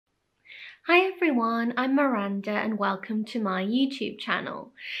Hi everyone, I'm Miranda and welcome to my YouTube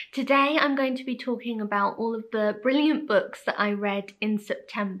channel. Today I'm going to be talking about all of the brilliant books that I read in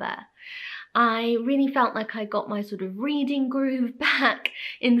September. I really felt like I got my sort of reading groove back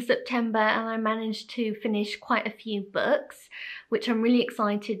in September and I managed to finish quite a few books, which I'm really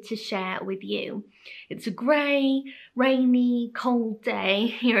excited to share with you. It's a grey, rainy, cold day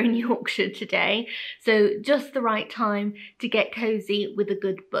here in Yorkshire today, so just the right time to get cozy with a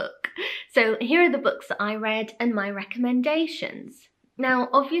good book. So here are the books that I read and my recommendations. Now,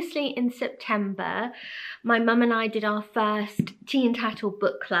 obviously in September, my mum and I did our first Tea and Tattle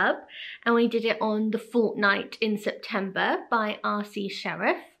book club, and we did it on The Fortnight in September by R.C.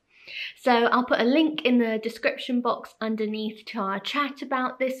 Sheriff. So I'll put a link in the description box underneath to our chat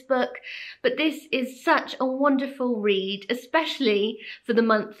about this book, but this is such a wonderful read, especially for the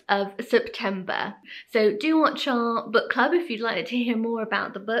month of September. So do watch our book club if you'd like to hear more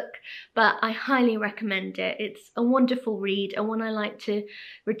about the book, but I highly recommend it. It's a wonderful read and one I like to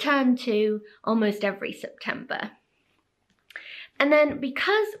return to almost every September. And then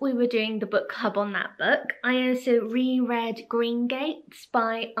because we were doing the book club on that book, I also reread Green Gates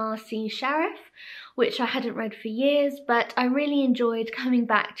by R.C. Sheriff, which I hadn't read for years, but I really enjoyed coming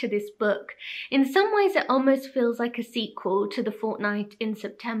back to this book. In some ways it almost feels like a sequel to The Fortnight in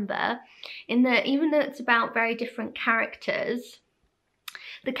September, in that even though it's about very different characters,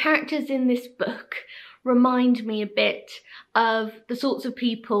 the characters in this book remind me a bit of the sorts of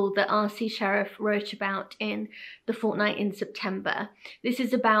people that R.C. Sheriff wrote about in The Fortnight in September. This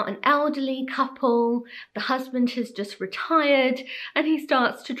is about an elderly couple. The husband has just retired and he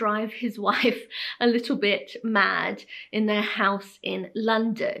starts to drive his wife a little bit mad in their house in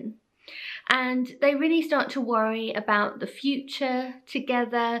London. And they really start to worry about the future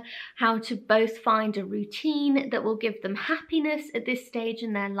together, how to both find a routine that will give them happiness at this stage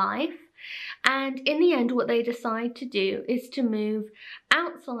in their life. And in the end, what they decide to do is to move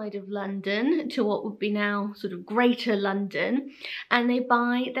outside of London to what would be now sort of Greater London, and they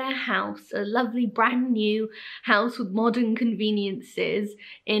buy their house, a lovely brand new house with modern conveniences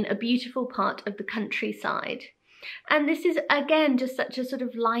in a beautiful part of the countryside. And this is, again, just such a sort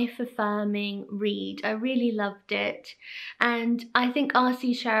of life-affirming read. I really loved it. And I think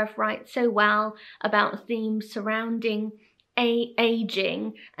R.C. Sheriff writes so well about themes surrounding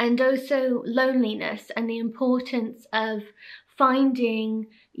aging and also loneliness and the importance of finding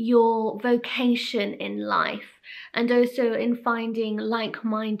your vocation in life, and also in finding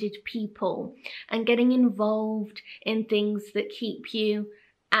like-minded people and getting involved in things that keep you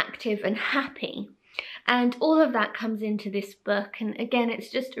active and happy. And all of that comes into this book, and again it's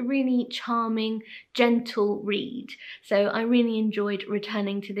just a really charming, gentle read. So I really enjoyed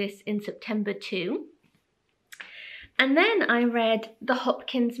returning to this in September too. And then I read The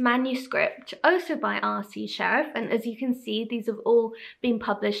Hopkins Manuscript, also by R.C. Sheriff, and as you can see, these have all been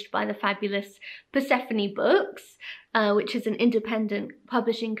published by the fabulous Persephone Books, which is an independent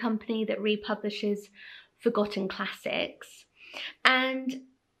publishing company that republishes forgotten classics. And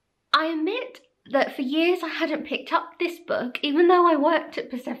I admit that for years I hadn't picked up this book, even though I worked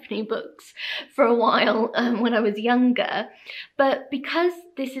at Persephone Books for a while when I was younger. But because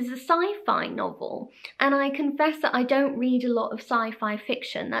this is a sci-fi novel, and I confess that I don't read a lot of sci-fi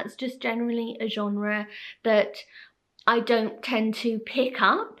fiction, that's just generally a genre that I don't tend to pick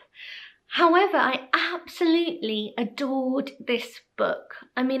up. However, I absolutely adored this book.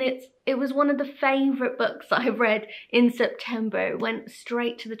 I mean, it was one of the favourite books that I read in September. It went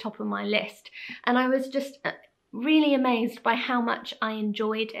straight to the top of my list, and I was just really amazed by how much I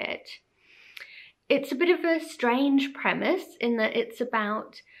enjoyed it. It's a bit of a strange premise in that it's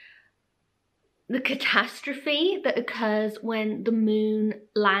about the catastrophe that occurs when the moon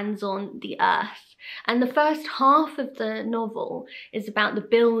lands on the Earth. And the first half of the novel is about the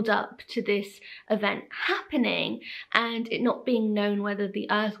build-up to this event happening and it not being known whether the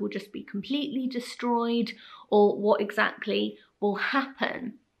Earth will just be completely destroyed or what exactly will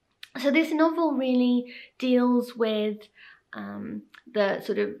happen. So this novel really deals with the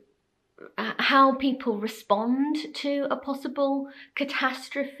sort of how people respond to a possible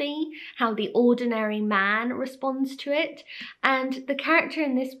catastrophe, how the ordinary man responds to it. And the character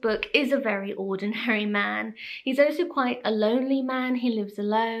in this book is a very ordinary man. He's also quite a lonely man. He lives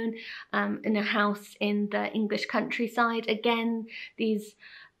alone in a house in the English countryside. Again, these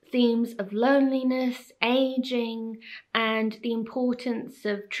themes of loneliness, aging, and the importance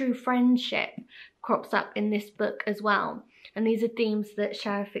of true friendship crops up in this book as well. And these are themes that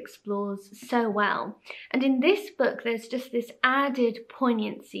Sheriff explores so well. And in this book, there's just this added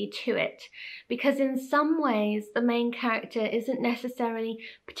poignancy to it, because in some ways, the main character isn't necessarily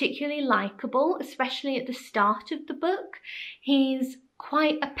particularly likable, especially at the start of the book. He's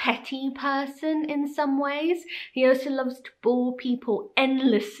quite a petty person in some ways. He also loves to bore people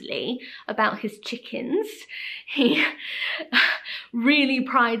endlessly about his chickens. He really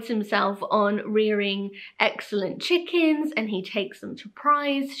prides himself on rearing excellent chickens, and he takes them to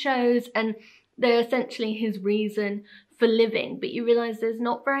prize shows, and they're essentially his reason for living. But you realise there's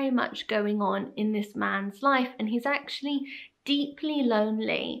not very much going on in this man's life, and he's actually deeply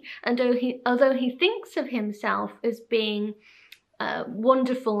lonely. And although he thinks of himself as being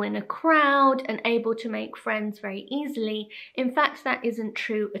wonderful in a crowd and able to make friends very easily, in fact that isn't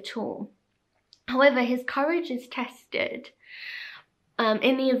true at all. However, his courage is tested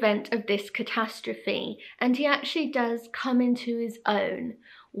in the event of this catastrophe, and he actually does come into his own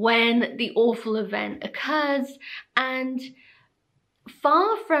when the awful event occurs. And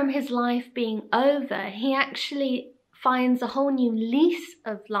far from his life being over, he actually finds a whole new lease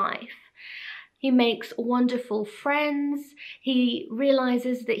of life. He makes wonderful friends. He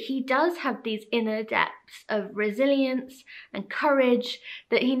realizes that he does have these inner depths of resilience and courage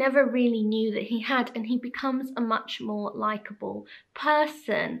that he never really knew that he had, and he becomes a much more likable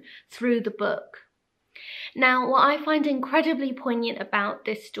person through the book. Now, what I find incredibly poignant about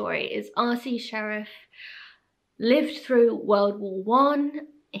this story is R.C. Sheriff lived through World War I.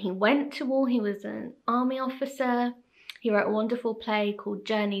 He went to war. He was an army officer. He wrote a wonderful play called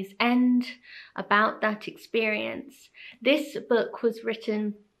Journey's End about that experience. This book was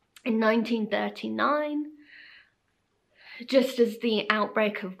written in 1939, just as the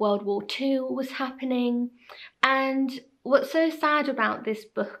outbreak of World War II was happening. And what's so sad about this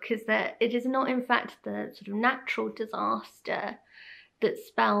book is that it is not in fact the sort of natural disaster that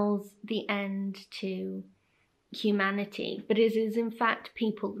spells the end to humanity, but it is in fact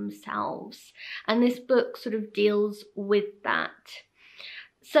people themselves, and this book sort of deals with that.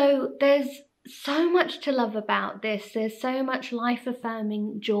 So there's so much to love about this. There's so much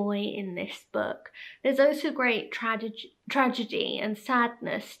life-affirming joy in this book. There's also great tragedy and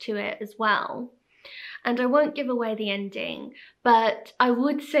sadness to it as well. And I won't give away the ending, but I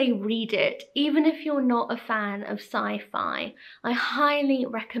would say read it. Even if you're not a fan of sci-fi, I highly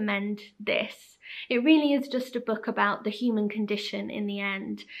recommend this. It really is just a book about the human condition in the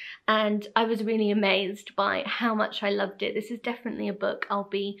end, and I was really amazed by how much I loved it. This is definitely a book I'll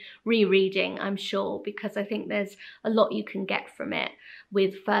be rereading, I'm sure, because I think there's a lot you can get from it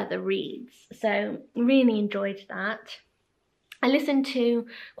with further reads. So really enjoyed that. I listened to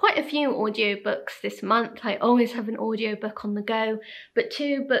quite a few audiobooks this month. I always have an audiobook on the go, but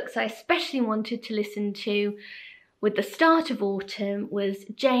two books I especially wanted to listen to with the start of autumn was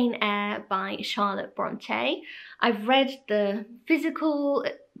Jane Eyre by Charlotte Bronte. I've read the physical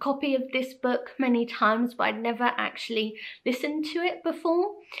copy of this book many times, but I'd never actually listened to it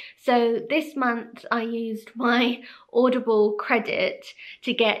before. So this month I used my Audible credit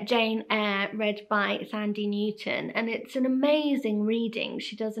to get Jane Eyre read by Sandy Newton, and it's an amazing reading.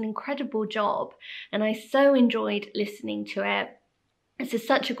 She does an incredible job, and I so enjoyed listening to it. This is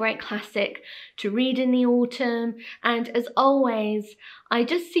such a great classic to read in the autumn, and as always, I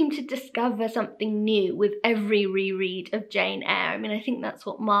just seem to discover something new with every reread of Jane Eyre. I mean, I think that's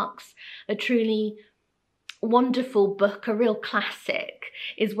what marks a truly wonderful book, a real classic,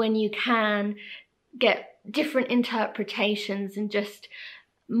 is when you can get different interpretations and just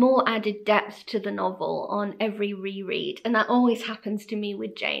more added depth to the novel on every reread, and that always happens to me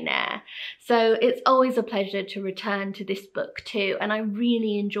with Jane Eyre. So it's always a pleasure to return to this book too, and I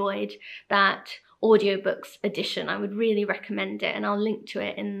really enjoyed that audiobooks edition. I would really recommend it, and I'll link to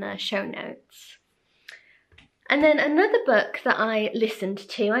it in the show notes. And then another book that I listened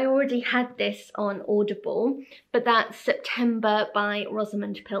to, I already had this on Audible, but that's September by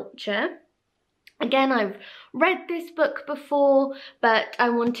Rosamund Pilcher. Again, I've read this book before, but I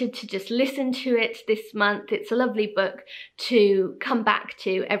wanted to just listen to it this month. It's a lovely book to come back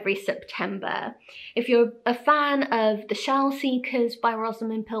to every September. If you're a fan of The Shell Seekers by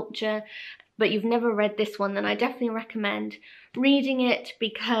Rosamund Pilcher, but you've never read this one, then I definitely recommend reading it,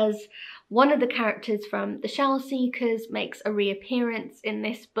 because one of the characters from The Shell Seekers makes a reappearance in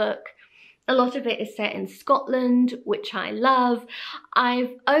this book. A lot of it is set in Scotland, which I love.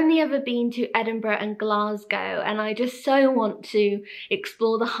 I've only ever been to Edinburgh and Glasgow, and I just so want to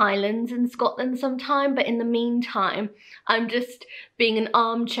explore the Highlands in Scotland sometime, but in the meantime, I'm just being an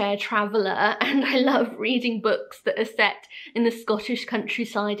armchair traveller, and I love reading books that are set in the Scottish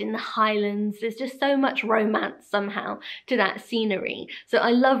countryside, in the Highlands. There's just so much romance somehow to that scenery. So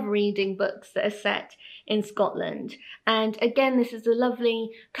I love reading books that are set in Scotland. And again, this is a lovely,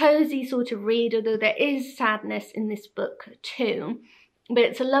 cosy sort of read, although there is sadness in this book too. But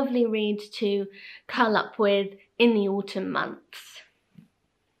it's a lovely read to curl up with in the autumn months.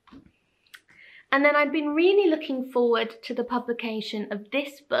 And then I'd been really looking forward to the publication of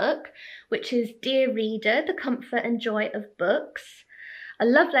this book, which is Dear Reader, The Comfort and Joy of Books, a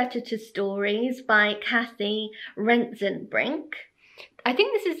love letter to stories by Cathy Rentzenbrink. I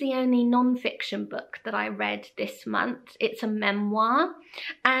think this is the only non-fiction book that I read this month. It's a memoir,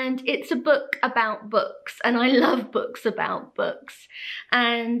 and it's a book about books, and I love books about books.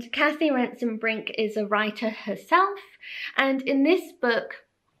 And Cathy Rentzenbrink is a writer herself, and in this book,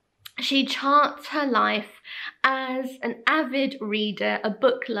 she charts her life as an avid reader, a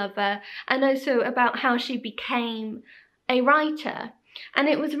book lover, and also about how she became a writer. And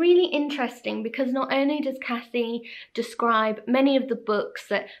it was really interesting because not only does Cathy describe many of the books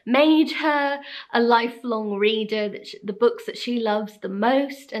that made her a lifelong reader, the books that she loves the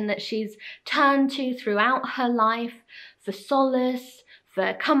most and that she's turned to throughout her life for solace,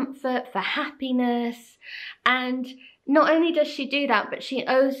 for comfort, for happiness. And not only does she do that, but she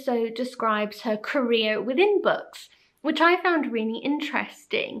also describes her career within books, which I found really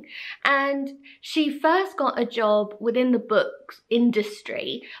interesting. And she first got a job within the books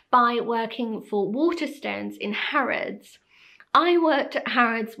industry by working for Waterstones in Harrods. I worked at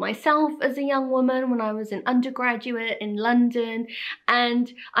Harrods myself as a young woman when I was an undergraduate in London,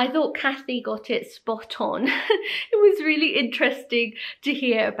 and I thought Cathy got it spot on. It was really interesting to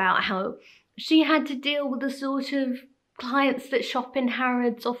hear about how she had to deal with the sort of clients that shop in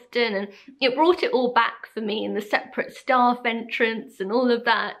Harrods often, and it brought it all back for me in the separate staff entrance and all of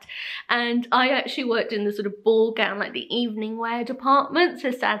that. And I actually worked in the sort of ball gown, like the evening wear department,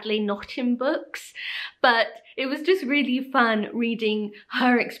 so sadly not in books, but it was just really fun reading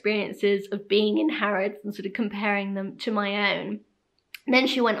her experiences of being in Harrods and sort of comparing them to my own. Then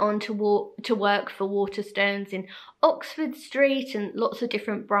she went on to work for Waterstones in Oxford Street and lots of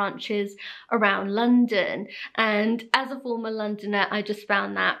different branches around London. And as a former Londoner, I just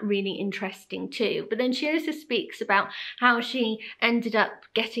found that really interesting too. But then she also speaks about how she ended up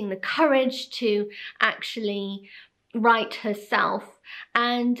getting the courage to actually write herself.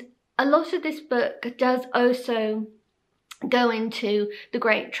 And a lot of this book does also go into the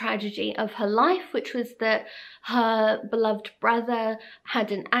great tragedy of her life, which was that her beloved brother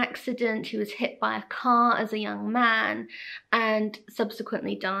had an accident. He was hit by a car as a young man and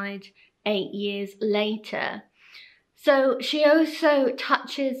subsequently died 8 years later. So she also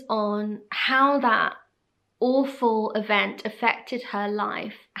touches on how that awful event affected her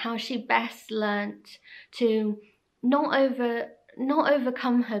life, how she best learnt to not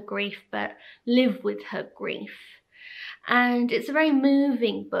overcome her grief, but live with her grief. And it's a very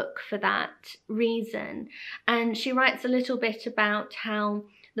moving book for that reason. And she writes a little bit about how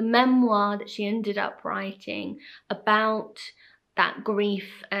the memoir that she ended up writing about that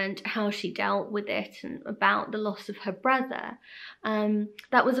grief and how she dealt with it and about the loss of her brother,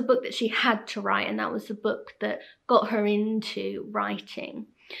 that was a book that she had to write, and that was the book that got her into writing.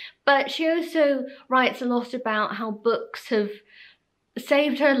 But she also writes a lot about how books have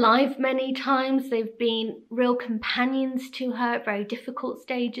saved her life many times. They've been real companions to her at very difficult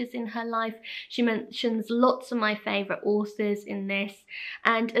stages in her life. She mentions lots of my favourite authors in this,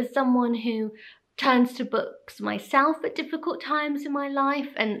 and as someone who turns to books myself at difficult times in my life,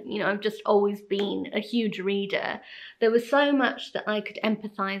 and I've just always been a huge reader, there was so much that I could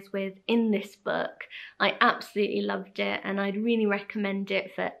empathise with in this book. I absolutely loved it, and I'd really recommend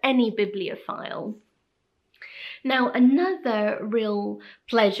it for any bibliophile. Now, another real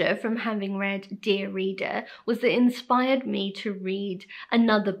pleasure from having read Dear Reader was that it inspired me to read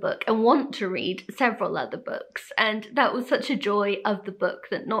another book and want to read several other books. And that was such a joy of the book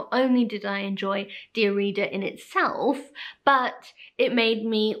that not only did I enjoy Dear Reader in itself, but it made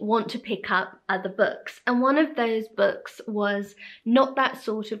me want to pick up other books. And one of those books was Not That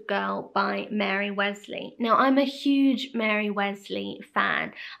Sort of Girl by Mary Wesley. Now, I'm a huge Mary Wesley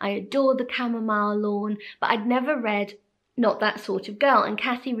fan. I adore The Chamomile Lawn, but I'd never read Not That Sort of Girl, and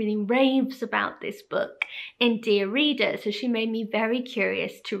Kathy really raves about this book in Dear Reader, so she made me very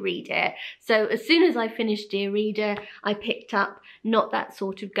curious to read it. So as soon as I finished Dear Reader, I picked up Not That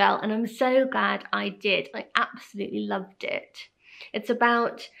Sort of Girl, and I'm so glad I did. I absolutely loved it. It's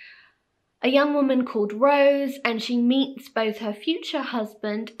about a young woman called Rose, and she meets both her future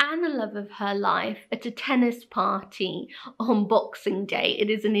husband and the love of her life at a tennis party on Boxing Day. It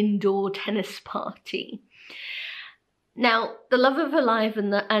is an indoor tennis party. Now, the love of her life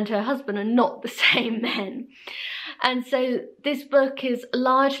and her husband are not the same men. And so this book is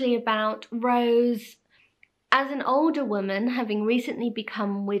largely about Rose as an older woman, having recently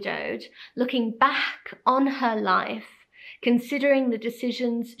become widowed, looking back on her life, considering the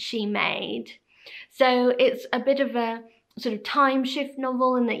decisions she made. So it's a bit of a sort of time shift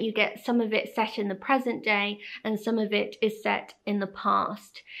novel in that you get some of it set in the present day and some of it is set in the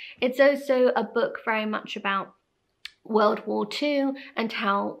past. It's also a book very much about World War II and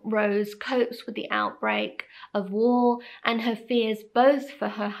how Rose copes with the outbreak of war and her fears both for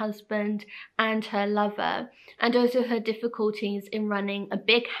her husband and her lover, and also her difficulties in running a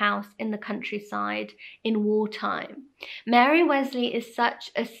big house in the countryside in wartime. Mary Wesley is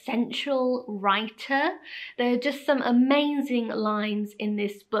such a central writer. There are just some amazing lines in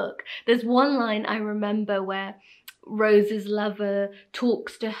this book. There's one line I remember where Rose's lover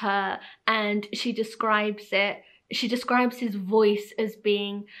talks to her and she describes his voice as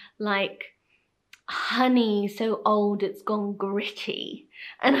being like honey so old it's gone gritty.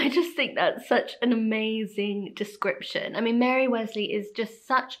 And I just think that's such an amazing description. I mean, Mary Wesley is just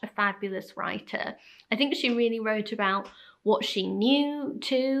such a fabulous writer. I think she really wrote about what she knew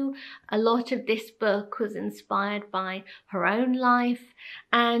too. A lot of this book was inspired by her own life,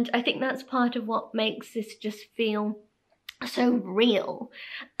 and I think that's part of what makes this just feel so real.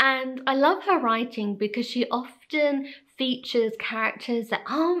 And I love her writing because she often features characters that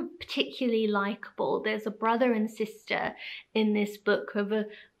aren't particularly likable. There's a brother and sister in this book who have a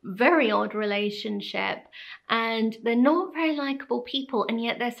very odd relationship, and they're not very likable people, and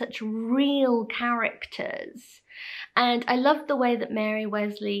yet they're such real characters. And I love the way that Mary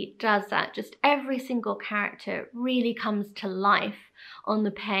Wesley does that. Just every single character really comes to life on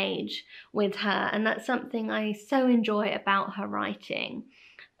the page with her, and that's something I so enjoy about her writing.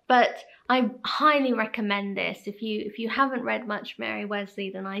 But I highly recommend this. If you haven't read much Mary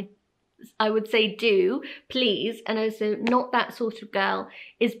Wesley, then I would say do, please. And also Not That Sort of Girl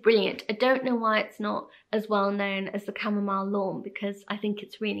is brilliant. I don't know why it's not as well known as The Chamomile Lawn, because I think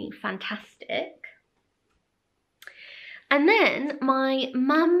it's really fantastic. And then my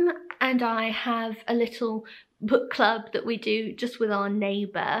mum and I have a little book club that we do just with our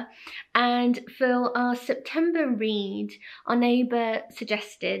neighbour, and for our September read, our neighbour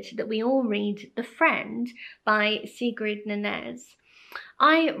suggested that we all read The Friend by Sigrid Nunez.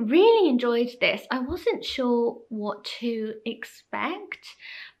 I really enjoyed this. I wasn't sure what to expect,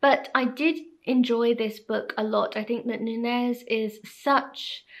 but I did enjoy this book a lot. I think that Nunez is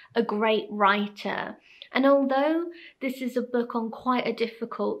such a great writer. And although this is a book on quite a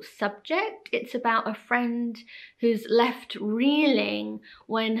difficult subject, it's about a friend who's left reeling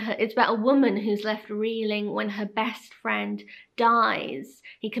it's about a woman who's left reeling when her best friend dies.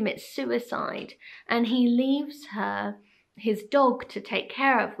 He commits suicide, and he leaves her his dog to take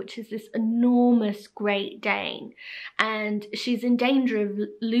care of, which is this enormous Great Dane, and she's in danger of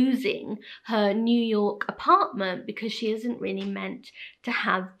losing her New York apartment because she isn't really meant to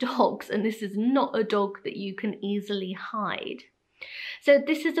have dogs, and this is not a dog that you can easily hide. So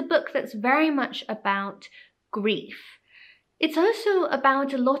this is a book that's very much about grief. It's also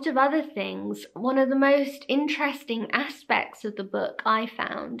about a lot of other things. One of the most interesting aspects of the book I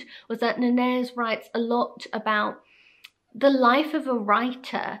found was that Nunez writes a lot about the life of a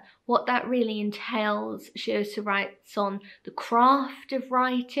writer, what that really entails. She also writes on the craft of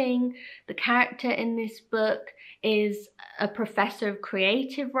writing. The character in this book is a professor of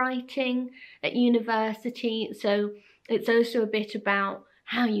creative writing at university, so it's also a bit about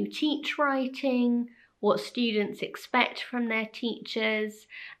how you teach writing, what students expect from their teachers.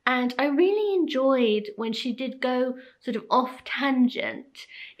 And I really enjoyed when she did go sort of off tangent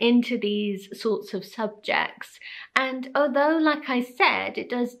into these sorts of subjects. And although, like I said, it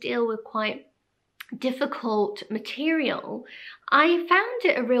does deal with quite difficult material, I found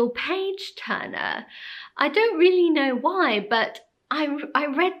it a real page turner. I don't really know why, but I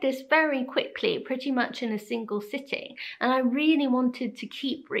read this very quickly, pretty much in a single sitting, and I really wanted to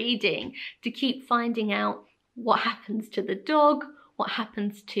keep reading, to keep finding out what happens to the dog, what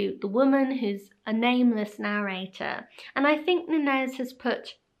happens to the woman who's a nameless narrator. And I think Nunez has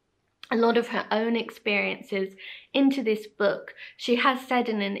put a lot of her own experiences into this book. She has said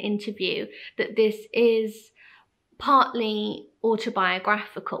in an interview that this is partly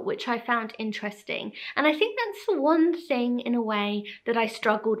autobiographical, which I found interesting. And I think that's the one thing in a way that I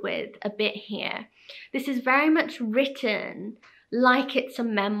struggled with a bit here. This is very much written like it's a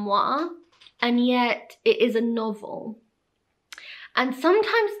memoir, and yet it is a novel. And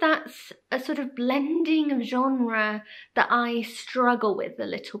sometimes that's a sort of blending of genre that I struggle with a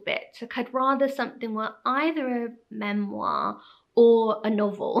little bit. Like, I'd rather something were either a memoir or a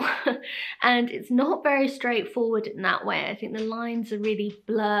novel. And it's not very straightforward in that way. I think the lines are really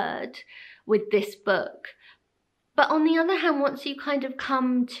blurred with this book. But on the other hand, once you kind of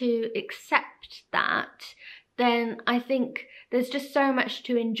come to accept that, then I think there's just so much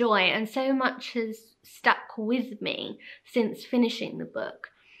to enjoy, and so much has stuck with me since finishing the book.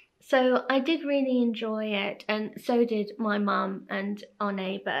 So I did really enjoy it, and so did my mum and our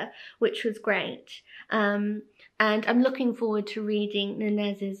neighbour, which was great. And I'm looking forward to reading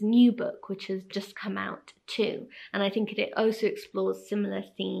Nanez's new book, which has just come out too. And I think it also explores similar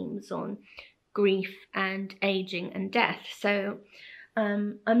themes on grief and aging and death. So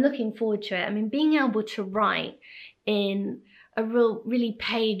I'm looking forward to it. I mean, being able to write in a really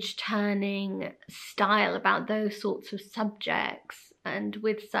page-turning style about those sorts of subjects and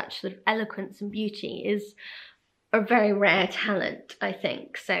with such sort of eloquence and beauty is a very rare talent, I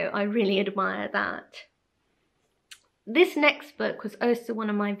think. So I really admire that. This next book was also one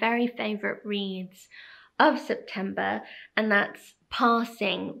of my very favourite reads of September, and that's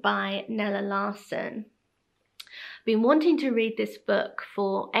Passing by Nella Larsen. I've been wanting to read this book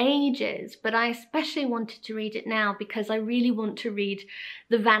for ages, but I especially wanted to read it now because I really want to read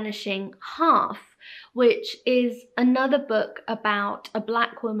The Vanishing Half, which is another book about a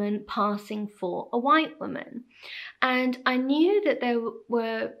black woman passing for a white woman. And I knew that there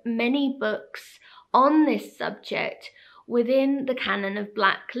were many books on this subject within the canon of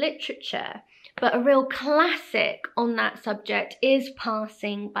black literature, but a real classic on that subject is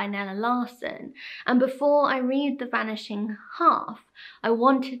Passing by Nella Larsen. And before I read The Vanishing Half, I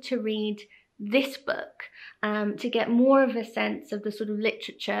wanted to read this book to get more of a sense of the sort of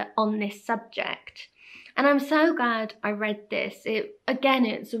literature on this subject. And I'm so glad I read this.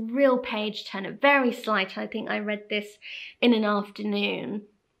 It's a real page turner, very slight. I think I read this in an afternoon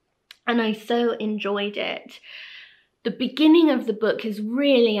and I so enjoyed it. The beginning of the book is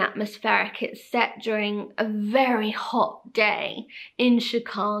really atmospheric. It's set during a very hot day in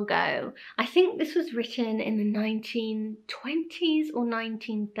Chicago. I think this was written in the 1920s or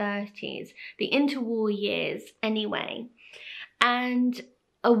 1930s, the interwar years anyway. And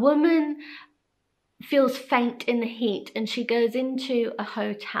a woman feels faint in the heat and she goes into a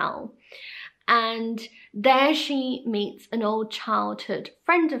hotel. And there she meets an old childhood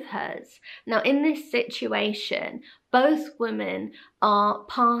friend of hers. Now, in this situation, both women are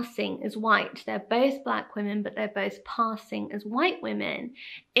passing as white. They're both black women, but they're both passing as white women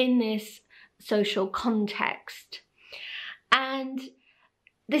in this social context. And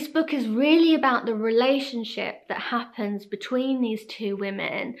this book is really about the relationship that happens between these two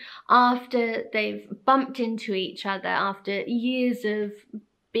women after they've bumped into each other, after years of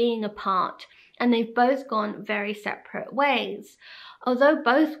being apart, and they've both gone very separate ways. Although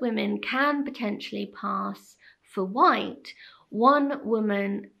both women can potentially pass for white, one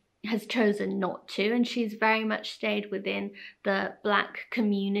woman has chosen not to, and she's very much stayed within the black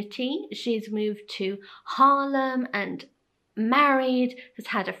community. She's moved to Harlem and married, has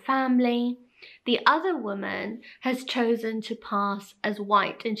had a family. The other woman has chosen to pass as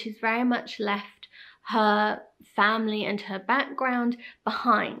white, and she's very much left her family and her background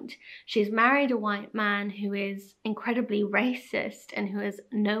behind. She's married a white man who is incredibly racist and who has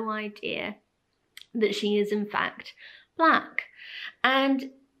no idea that she is in fact black.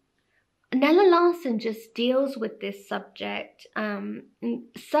 And Nella Larsen just deals with this subject in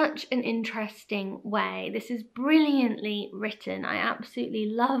such an interesting way. This is brilliantly written. I absolutely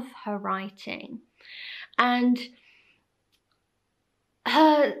love her writing. And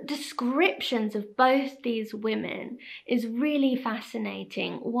her descriptions of both these women is really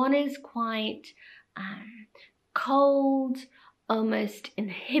fascinating. One is quite cold, almost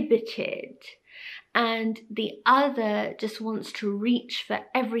inhibited, and the other just wants to reach for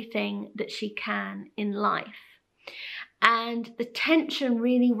everything that she can in life. And the tension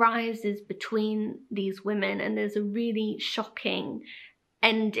really rises between these women, and there's a really shocking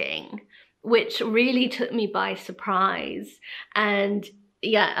ending which really took me by surprise. And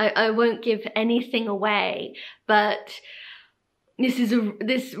yeah, I won't give anything away, but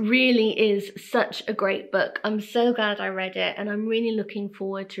this really is such a great book. I'm so glad I read it, and I'm really looking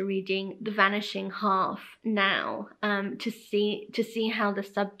forward to reading The Vanishing Half now, to see how the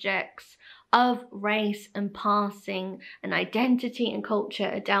subjects of race and passing and identity and culture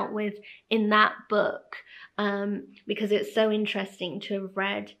are dealt with in that book, because it's so interesting to have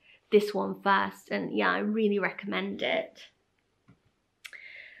read this one first, and yeah, I really recommend it.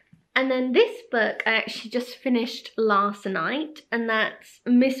 And then this book I actually just finished last night, and that's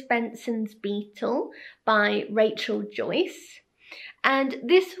Miss Benson's Beetle by Rachel Joyce. And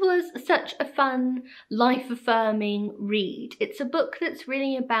this was such a fun, life-affirming read. It's a book that's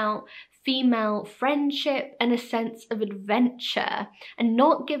really about female friendship and a sense of adventure, and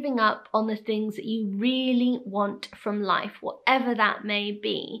not giving up on the things that you really want from life, whatever that may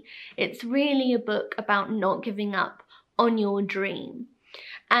be. It's really a book about not giving up on your dream,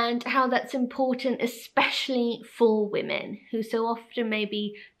 and how that's important, especially for women who so often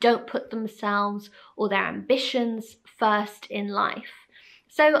maybe don't put themselves or their ambitions first in life.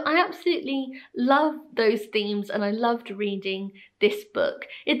 So I absolutely love those themes, and I loved reading this book.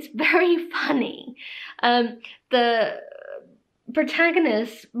 It's very funny. The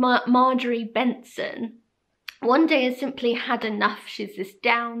protagonist, Marjorie Benson, one day has simply had enough. She's this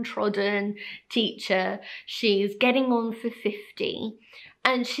downtrodden teacher. She's getting on for 50.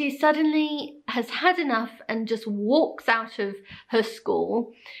 And she suddenly has had enough and just walks out of her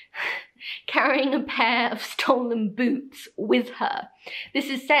school carrying a pair of stolen boots with her. This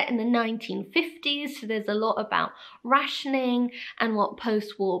is set in the 1950s, so there's a lot about rationing and what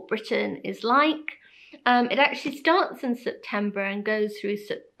post-war Britain is like. It actually starts in September and goes through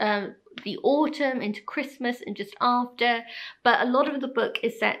the autumn into Christmas and just after, but a lot of the book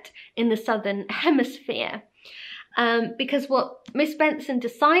is set in the Southern Hemisphere. Because what Miss Benson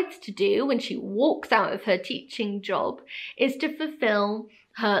decides to do when she walks out of her teaching job is to fulfill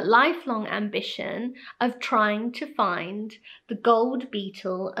her lifelong ambition of trying to find the gold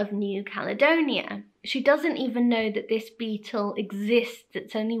beetle of New Caledonia. She doesn't even know that this beetle exists.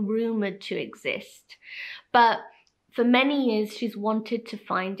 It's only rumoured to exist. But for many years she's wanted to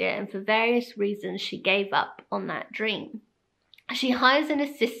find it, and for various reasons she gave up on that dream. She hires an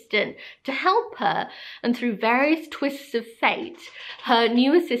assistant to help her, and through various twists of fate, her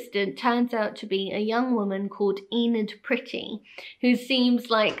new assistant turns out to be a young woman called Enid Pretty, who seems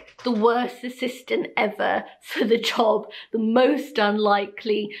like the worst assistant ever for the job, the most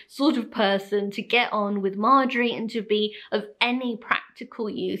unlikely sort of person to get on with Marjorie and to be of any practical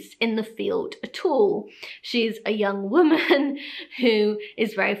use in the field at all. She's a young woman who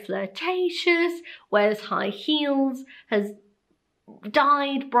is very flirtatious, wears high heels, has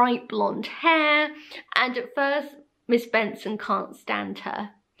dyed bright blonde hair, and at first Miss Benson can't stand her.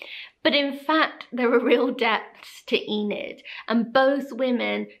 But in fact there are real depths to Enid, and both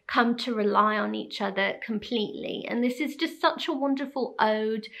women come to rely on each other completely, and this is just such a wonderful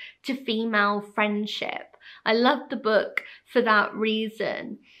ode to female friendship. I love the book for that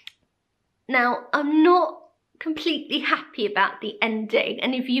reason. Now, I'm not completely happy about the ending,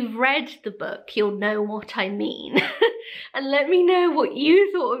 and if you've read the book you'll know what I mean. And let me know what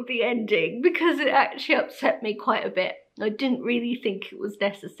you thought of the ending, because it actually upset me quite a bit. I didn't really think it was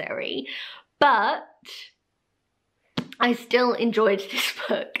necessary, but I still enjoyed this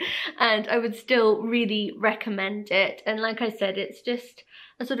book and I would still really recommend it. And like I said, it's just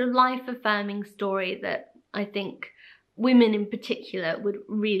a sort of life-affirming story that I think women in particular would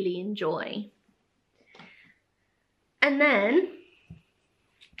really enjoy. And then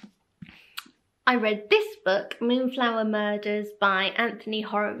I read this book, Moonflower Murders by Anthony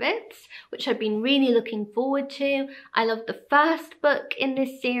Horowitz, which I've been really looking forward to. I loved the first book in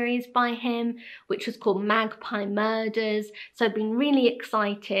this series by him, which was called Magpie Murders, so I've been really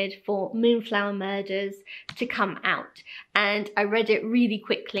excited for Moonflower Murders to come out, and I read it really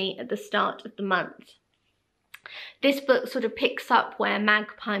quickly at the start of the month. This book sort of picks up where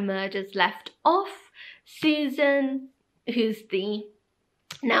Magpie Murders left off. Susan, who's the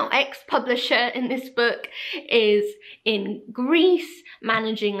now ex-publisher in this book, is in Greece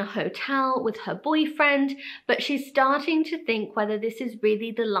managing a hotel with her boyfriend, but she's starting to think whether this is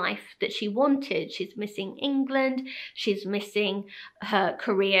really the life that she wanted. She's missing England, she's missing her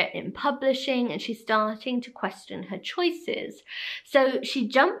career in publishing, and she's starting to question her choices. So she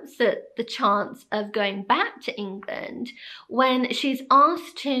jumps at the chance of going back to England when she's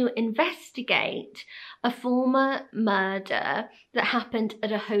asked to investigate a former murder that happened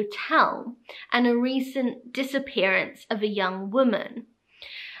at a hotel and a recent disappearance of a young woman.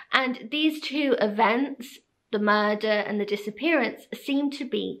 And these two events, the murder and the disappearance, seem to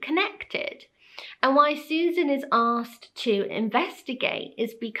be connected. And why Susan is asked to investigate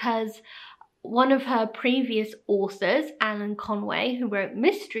is because one of her previous authors, Alan Conway, who wrote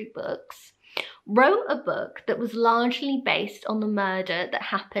mystery books, wrote a book that was largely based on the murder that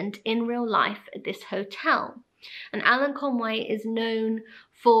happened in real life at this hotel. And Alan Conway is known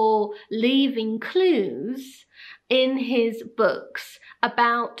for leaving clues in his books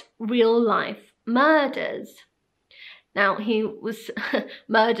about real life murders. Now, he was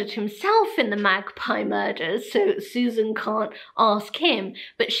murdered himself in the Magpie murders, so Susan can't ask him,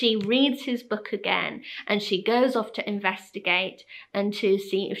 but she reads his book again and she goes off to investigate and to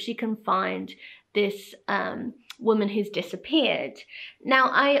see if she can find this woman who's disappeared. Now,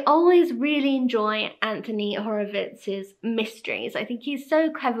 I always really enjoy Anthony Horowitz's mysteries. I think he's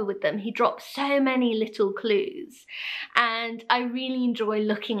so clever with them. He drops so many little clues, and I really enjoy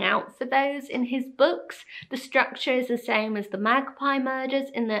looking out for those in his books. The structure is the same as the Magpie murders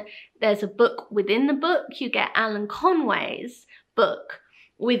in that there's a book within the book. You get Alan Conway's book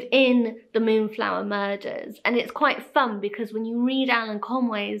within the Moonflower murders, and it's quite fun because when you read Alan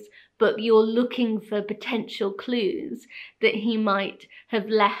Conway's book, you're looking for potential clues that he might have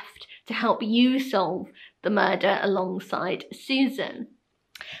left to help you solve the murder alongside Susan.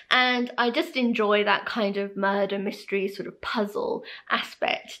 And I just enjoy that kind of murder mystery sort of puzzle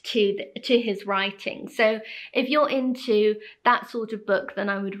aspect to his writing. So if you're into that sort of book, then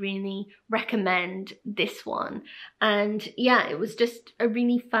I would really recommend this one. And yeah, it was just a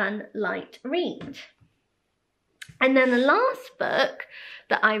really fun, light read. And then the last book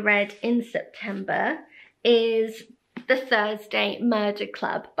that I read in September is The Thursday Murder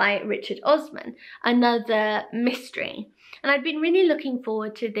Club by Richard Osman, another mystery. And I'd been really looking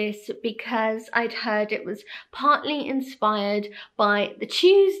forward to this because I'd heard it was partly inspired by the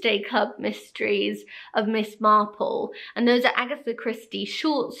Tuesday Club mysteries of Miss Marple. And those are Agatha Christie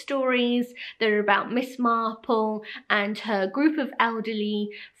short stories that are about Miss Marple and her group of elderly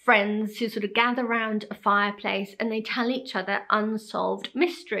friends who sort of gather around a fireplace and they tell each other unsolved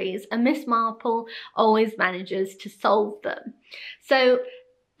mysteries, and Miss Marple always manages to solve them. So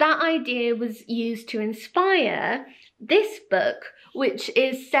that idea was used to inspire this book, which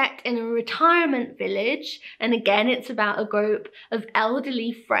is set in a retirement village, and again it's about a group of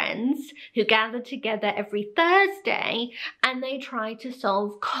elderly friends who gather together every Thursday and they try to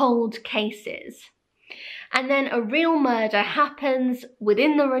solve cold cases. And then a real murder happens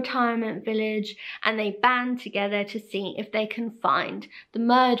within the retirement village and they band together to see if they can find the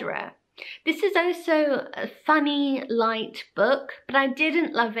murderer. This is also a funny, light book, but I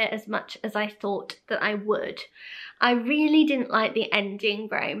didn't love it as much as I thought that I would. I really didn't like the ending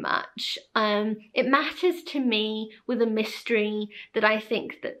very much. It matters to me with a mystery that I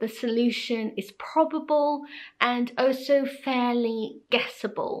think that the solution is probable and also fairly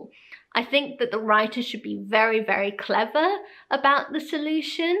guessable. I think that the writer should be very, very clever about the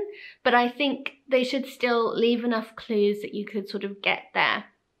solution, but I think they should still leave enough clues that you could sort of get there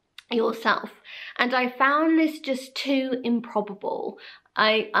yourself. And I found this just too improbable.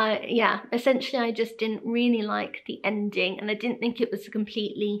 Yeah, essentially I just didn't really like the ending, and I didn't think it was a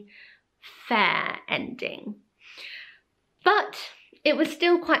completely fair ending. But it was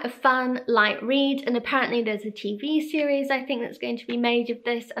still quite a fun, light read, and apparently there's a TV series I think that's going to be made of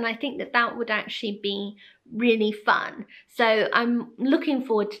this, and I think that that would actually be really fun. So I'm looking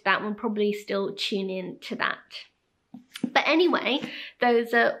forward to that one, probably still tune in to that. But anyway,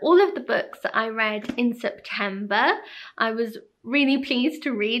 those are all of the books that I read in September. I was really pleased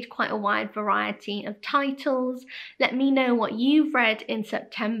to read quite a wide variety of titles. Let me know what you've read in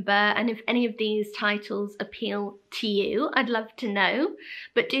September and if any of these titles appeal to you. I'd love to know.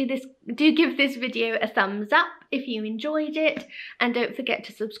 But do give this video a thumbs up if you enjoyed it, and don't forget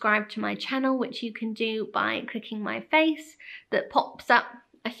to subscribe to my channel, which you can do by clicking my face that pops up,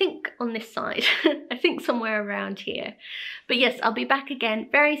 I think on this side, I think somewhere around here. But yes, I'll be back again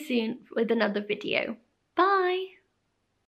very soon with another video. Bye!